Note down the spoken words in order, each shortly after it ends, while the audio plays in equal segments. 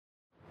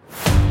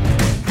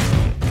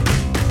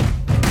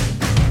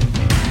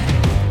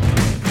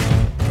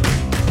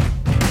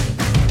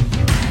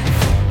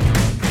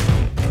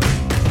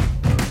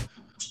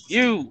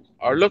You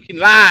are looking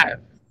live.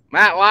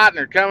 Matt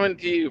Lautner coming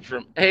to you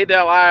from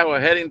Adel, Iowa,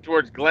 heading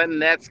towards Glen in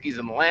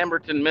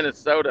Lamberton,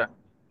 Minnesota.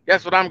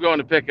 Guess what I'm going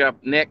to pick up,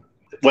 Nick?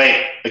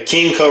 Wait, a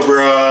king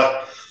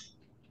cobra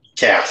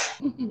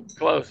calf.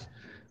 Close.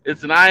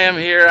 It's an I am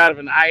here out of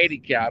an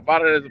I-80 cow. I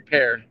bought it as a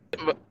pair.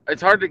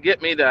 It's hard to get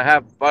me to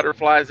have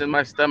butterflies in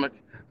my stomach,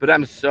 but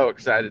I'm so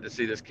excited to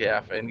see this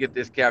calf and get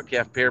this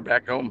cow-calf pair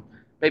back home.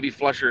 Maybe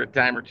flush her a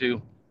time or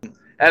two.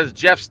 As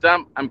Jeff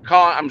Stump,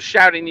 I'm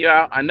shouting you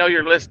out. I know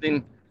you're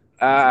listening.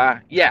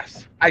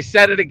 Yes, I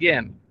said it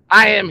again.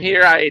 I am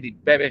here, I-80,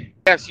 baby.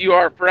 Yes, you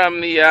are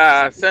from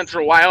the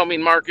central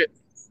Wyoming market,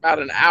 about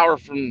an hour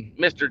from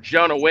Mr.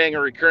 Jonah Wing, a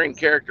recurring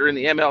character in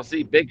the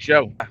MLC Big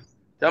Show.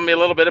 Tell me a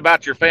little bit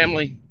about your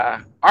family.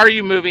 Are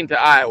you moving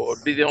to Iowa?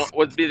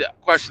 Would be the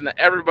question that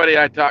everybody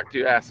I talk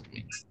to asks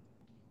me.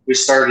 We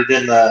started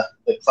in the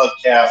club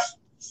calf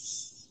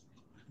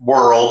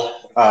world.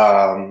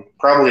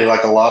 Probably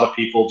like a lot of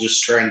people,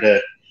 just trying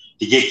to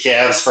get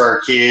calves for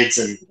our kids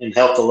and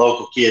help the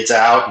local kids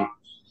out. And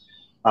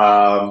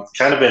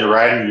kind of been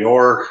riding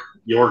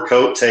your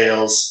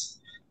coattails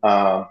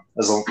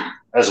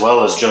as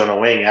well as Jonah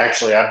Wing.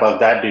 Actually, I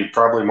bugged that dude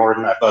probably more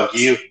than I bugged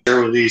you. They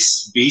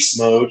released beast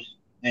mode,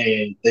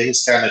 and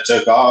things kind of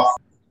took off.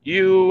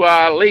 You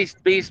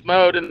leased beast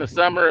mode in the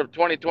summer of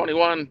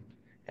 2021,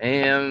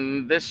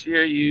 and this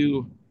year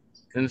you,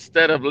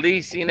 instead of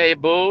leasing a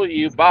bull,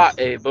 you bought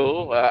a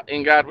bull.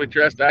 In God We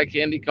Trust eye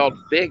candy called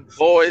Big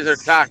Boys Are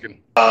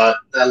Talking. That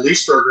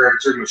lease program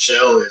through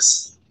Michelle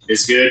is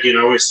good. You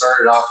know, we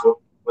started off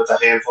with a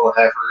handful of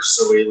heifers,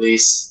 so we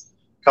leased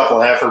a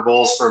couple of heifer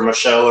bulls for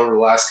Michelle over the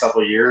last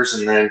couple of years,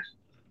 and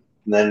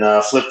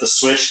then flipped the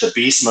switch to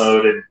beast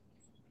mode,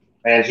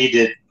 and he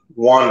did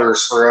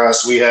wonders for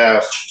us. We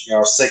have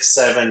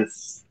 6-7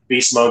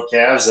 beast mode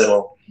calves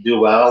that'll do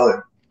well,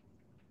 and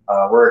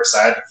we're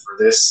excited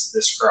for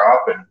this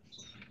crop.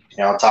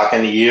 And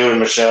talking to you and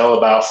Michelle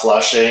about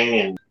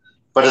flushing,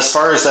 but as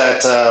far as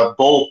that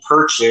bull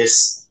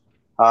purchase,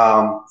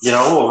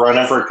 we'll run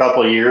it for a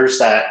couple of years.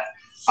 That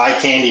eye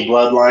candy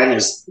bloodline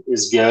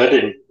is good,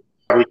 and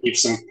we keep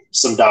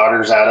some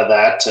daughters out of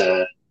that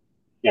to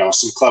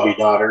some clubby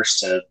daughters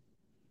to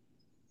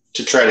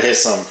try to hit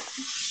some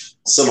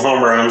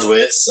home runs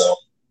with. So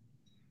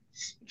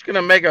Just going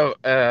to make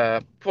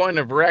a point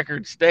of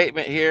record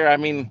statement here. I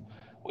mean,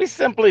 we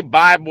simply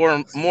buy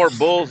more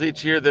bulls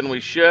each year than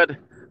we should.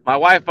 My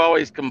wife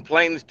always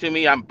complains to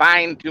me I'm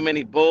buying too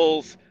many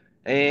bulls,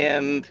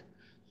 and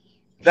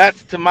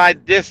that's to my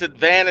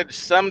disadvantage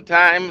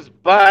sometimes.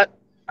 But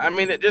I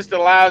mean, it just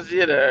allows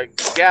you to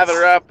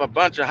gather up a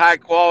bunch of high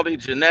quality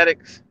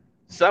genetics.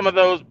 Some of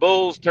those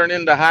bulls turn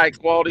into high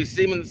quality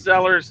semen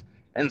sellers,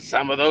 and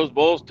some of those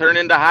bulls turn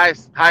into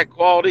high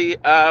quality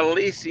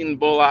leasing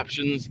bull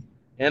options.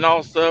 And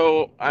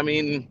also, I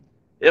mean,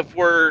 if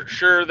we're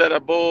sure that a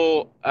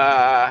bull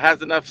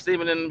has enough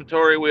semen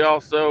inventory, we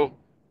also,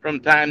 from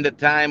time to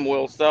time,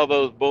 will sell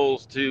those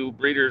bulls to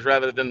breeders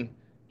rather than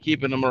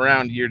keeping them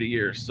around year to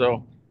year.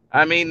 So,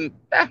 I mean,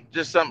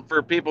 just something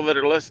for people that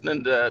are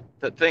listening to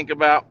think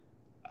about.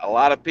 A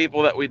lot of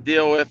people that we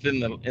deal with in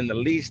the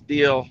lease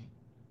deal,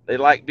 they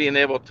like being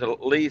able to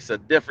lease a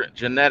different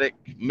genetic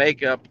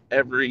makeup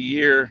every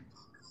year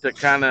to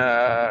kind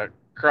of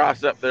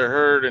cross up their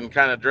herd and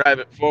kind of drive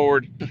it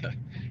forward.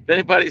 If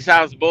anybody's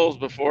housed bulls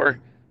before,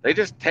 they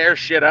just tear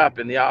shit up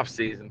in the off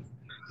season.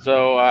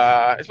 So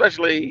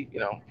especially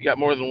if you got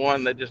more than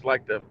one, they just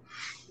like to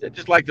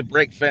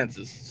break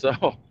fences.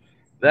 So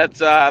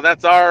that's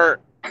our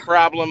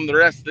problem. The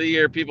rest of the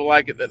year, people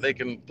like it that they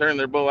can turn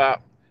their bull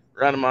out,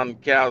 run them on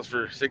cows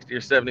for 60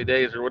 or 70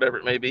 days or whatever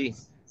it may be,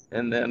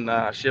 and then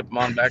ship them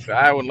on back to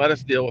Iowa and let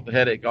us deal with the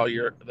headache all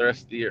year, the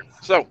rest of the year.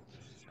 So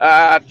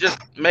just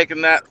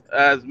making that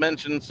as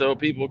mentioned so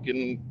people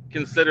can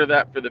consider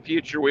that for the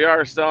future. We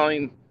are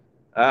selling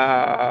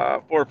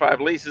 4 or 5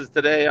 leases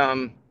today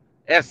on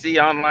SC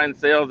online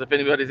sales. If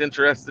anybody's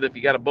interested, if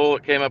you got a bull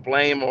that came up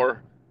lame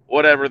or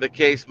whatever the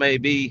case may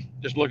be,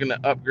 just looking to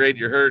upgrade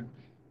your herd,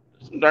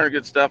 some darn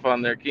good stuff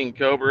on there. King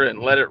Cobra and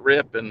Let It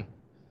Rip and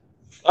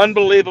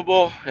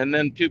Unbelievable, and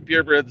then 2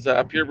 purebreds,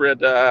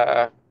 purebred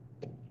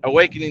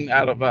Awakening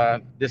out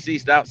of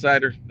Deceased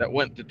Outsider that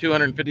went to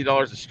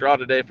 $250 a straw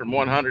today from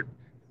 100.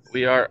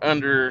 We are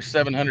under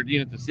 700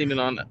 units of semen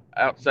on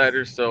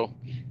Outsiders, so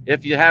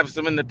if you have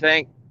some in the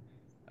tank,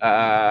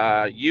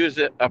 use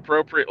it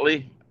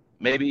appropriately.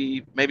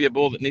 Maybe a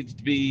bull that needs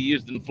to be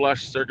used in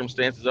flush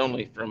circumstances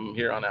only from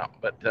here on out.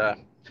 But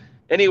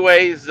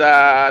anyways,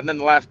 and then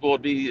the last bull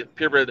would be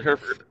purebred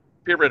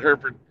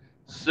Hereford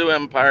Sioux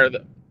Empire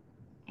that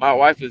my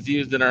wife has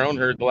used in our own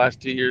herd the last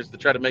 2 years to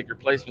try to make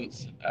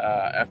replacements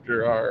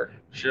after our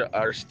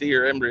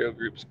steer embryo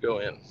groups go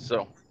in.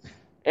 So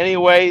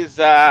anyways,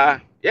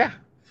 yeah,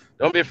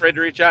 don't be afraid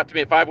to reach out to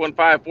me at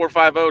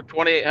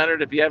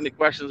 515-450-2800 if you have any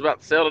questions about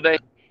the sale today.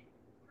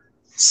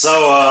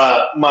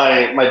 So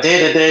my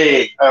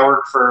day-to-day, I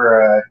work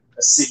for a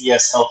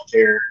CVS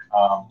Healthcare.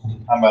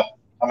 I'm a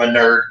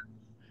nerd.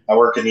 I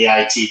work in the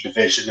IT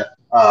division.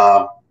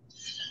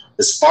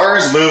 As far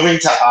as moving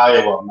to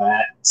Iowa,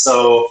 Matt,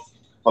 so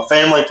my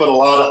family put a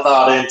lot of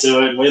thought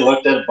into it, and we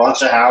looked at a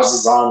bunch of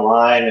houses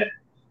online, and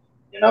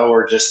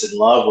we're just in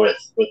love with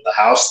the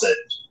house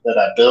that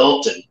I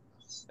built, and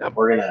Yep.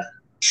 we're gonna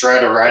try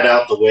to ride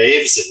out the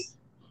waves and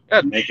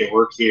Good. make it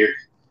work here.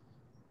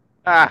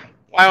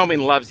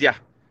 Wyoming loves you.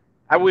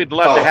 I would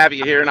love to Oh, have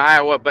you here in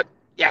Iowa, but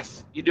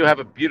yes, you do have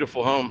a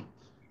beautiful home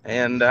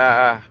and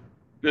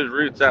good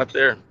roots out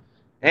there,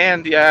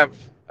 and you have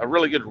a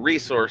really good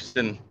resource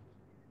in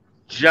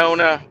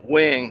Jonah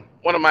Wing,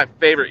 one of my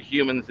favorite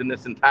humans in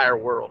this entire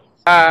world.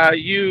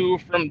 You,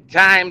 from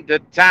time to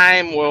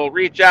time, will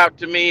reach out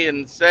to me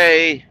and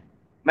say,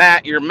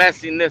 Matt, you're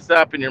messing this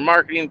up in your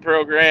marketing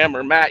program,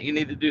 or Matt, you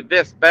need to do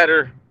this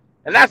better.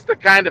 And that's the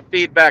kind of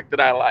feedback that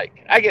I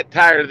like. I get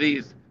tired of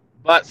these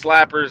butt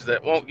slappers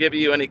that won't give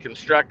you any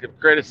constructive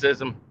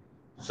criticism.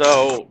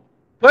 So,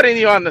 putting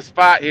you on the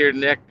spot here,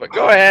 Nick, but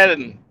go ahead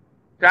and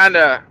kind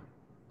of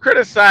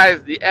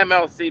criticize the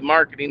MLC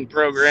marketing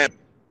program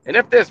and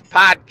if this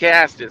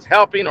podcast is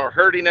helping or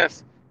hurting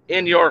us,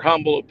 in your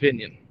humble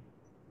opinion.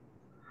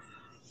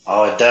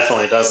 oh, it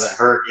definitely doesn't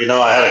hurt.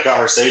 I had a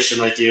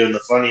conversation with you, and the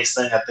funniest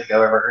thing I think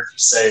I've ever heard you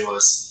say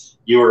was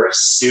you were a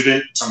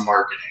student to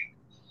marketing,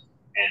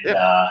 and Yep.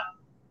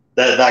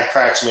 that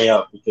cracks me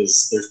up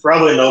because there's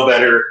probably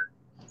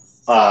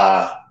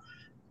uh,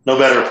 no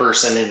better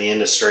person in the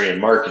industry in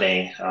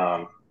marketing.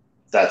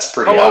 That's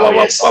Whoa, pretty whoa, whoa, whoa,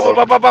 obvious. whoa,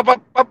 whoa, whoa, whoa, whoa,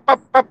 whoa, whoa,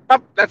 whoa,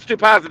 whoa. That's too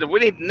positive. We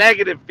need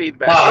negative No,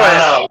 feedback. Go ahead.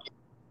 no, no.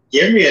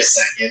 Give me a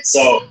second.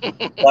 So,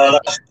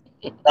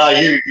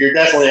 uh, you're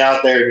definitely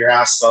out there and you're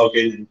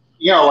outspoken. And,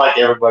 like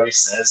everybody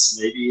says,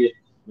 maybe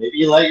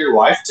you let your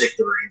wife take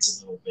the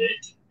reins a little bit.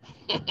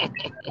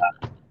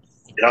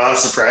 I'm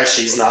surprised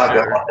she's not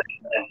going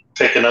and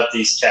picking up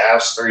these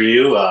calves for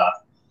you.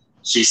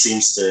 She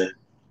seems to She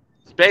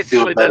feel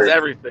basically does better.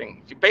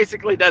 everything. She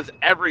basically does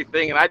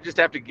everything, and I just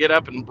have to get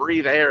up and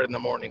breathe air in the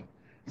morning.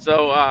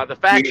 So the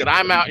fact that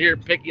I'm out here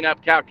picking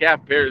up cow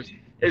calf pairs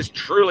is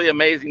truly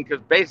amazing because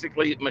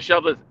basically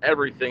Michelle does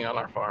everything on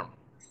our farm.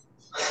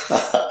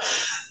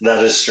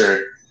 That is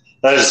true.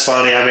 That is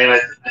funny. I mean,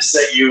 I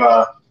sent you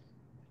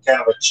kind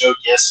of a joke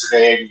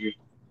yesterday, and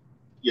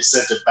you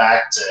sent it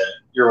back to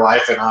your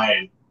wife and I,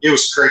 and it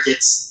was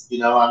crickets.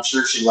 I'm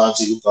sure she loves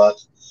you, but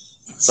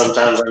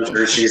sometimes I'm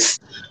sure she's.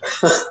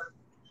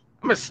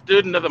 I'm a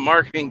student of the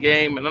marketing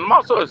game, and I'm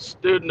also a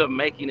student of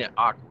making it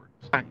awkward.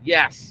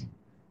 Yes,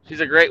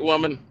 she's a great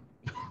woman,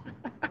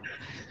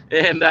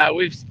 and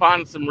we've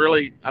spawned some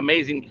really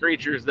amazing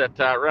creatures that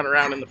run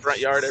around in the front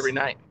yard every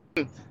night.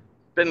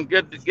 Been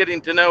good getting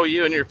to know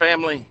you and your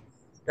family.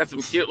 Got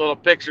some cute little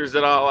pictures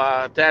that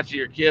I'll attach to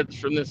your kids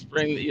from this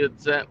spring that you had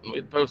sent, and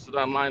we posted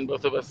online,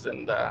 both of us.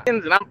 And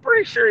I'm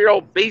pretty sure your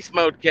old beast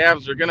mode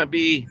calves are going to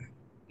be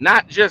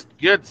not just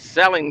good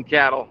selling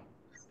cattle,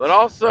 but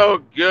also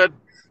good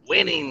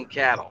winning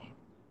cattle.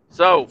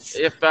 So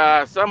if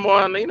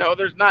someone,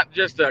 there's not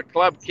just a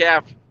club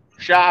calf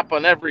shop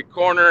on every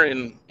corner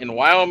in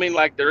Wyoming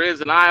like there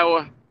is in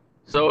Iowa.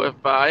 So if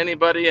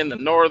anybody in the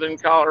northern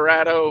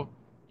Colorado,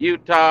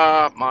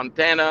 Utah,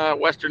 Montana,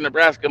 western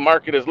Nebraska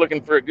market is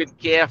looking for a good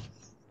calf,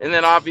 and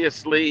then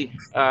obviously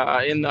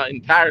in the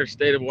entire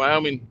state of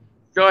Wyoming,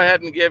 go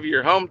ahead and give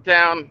your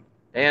hometown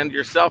and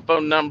your cell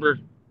phone number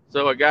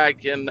so a guy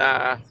can,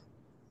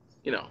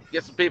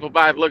 get some people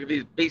by to look at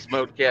these beast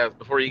mode calves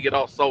before you get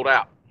all sold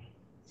out.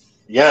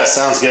 Yeah,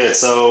 sounds good.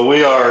 So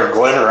we are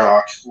Glen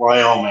Rock,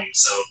 Wyoming.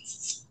 So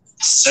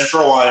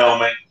central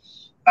Wyoming,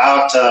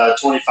 about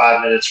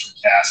 25 minutes from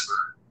Casper.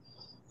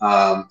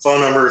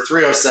 Phone number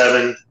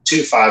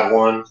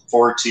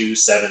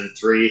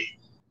 307-251-4273.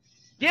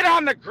 Get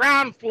on the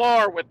ground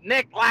floor with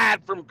Nick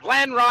Ladd from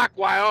Glen Rock,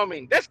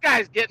 Wyoming. This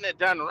guy's getting it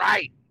done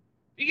right.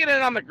 If you get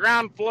in on the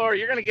ground floor,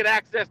 you're going to get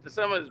access to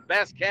some of his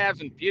best calves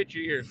in future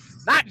years,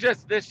 not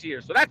just this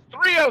year. So that's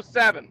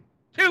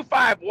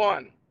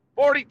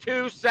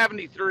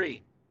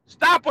 307-251-4273.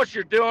 Stop what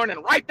you're doing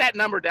and write that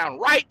number down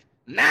right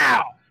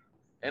now,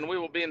 and we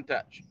will be in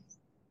touch.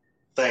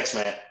 Thanks,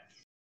 man.